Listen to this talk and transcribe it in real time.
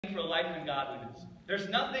for life and godliness. There's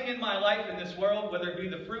nothing in my life in this world, whether it be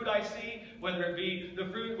the fruit I see, whether it be the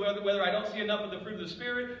fruit, whether I don't see enough of the fruit of the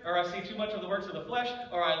Spirit, or I see too much of the works of the flesh,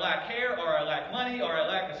 or I lack hair, or I lack money, or I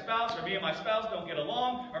lack a spouse, or me and my spouse don't get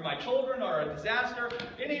along, or my children are a disaster,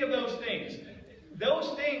 any of those things.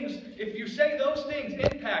 Those things, if you say those things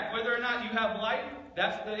impact whether or not you have life,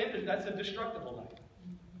 that's a destructible life.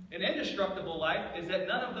 An indestructible life is that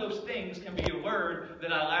none of those things can be a word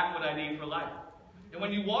that I lack what I need for life. And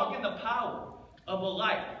when you walk in the power of a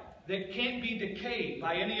life that can't be decayed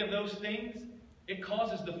by any of those things, it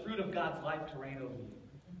causes the fruit of God's life to reign over you.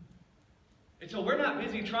 And so we're not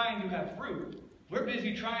busy trying to have fruit. We're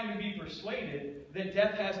busy trying to be persuaded that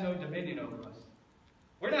death has no dominion over us.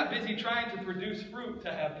 We're not busy trying to produce fruit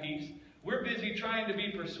to have peace. We're busy trying to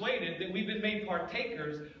be persuaded that we've been made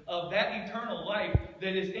partakers of that eternal life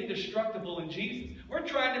that is indestructible in Jesus. We're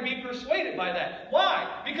trying to be persuaded by that.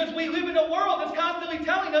 Why? Because we live in a world that's constantly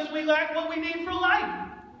telling us we lack what we need for life.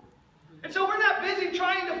 And so we're not busy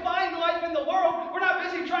trying to find life in the world. We're not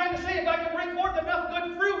busy trying to say if I can bring forth enough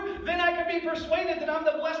good fruit, then I can be persuaded that I'm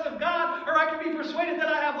the blessed of God, or I can be persuaded that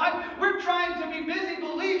I have life. We're trying to be busy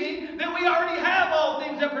believing that we already have all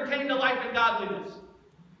things that pertain to life and godliness.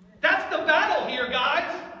 That's the battle here,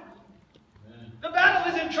 guys. The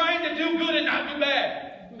battle isn't trying to do good and not do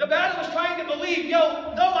bad. The battle is trying to believe,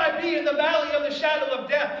 though I be in the valley of the shadow of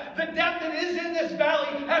death, the death that is in this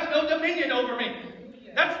valley has no dominion over me.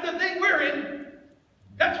 That's the thing we're in.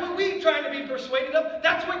 That's what we're trying to be persuaded of.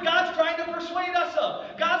 That's what God's trying to persuade us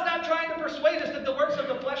of. God's not trying to persuade us that the works of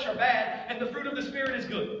the flesh are bad and the fruit of the Spirit is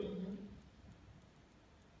good.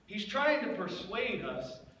 He's trying to persuade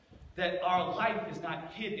us that our life is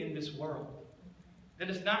not hid in this world. That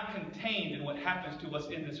it's not contained in what happens to us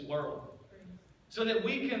in this world. So that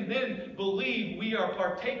we can then believe we are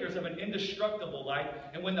partakers of an indestructible life.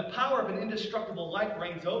 And when the power of an indestructible life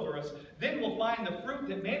reigns over us, then we'll find the fruit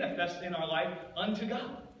that manifests in our life unto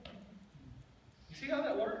God. You see how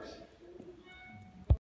that works?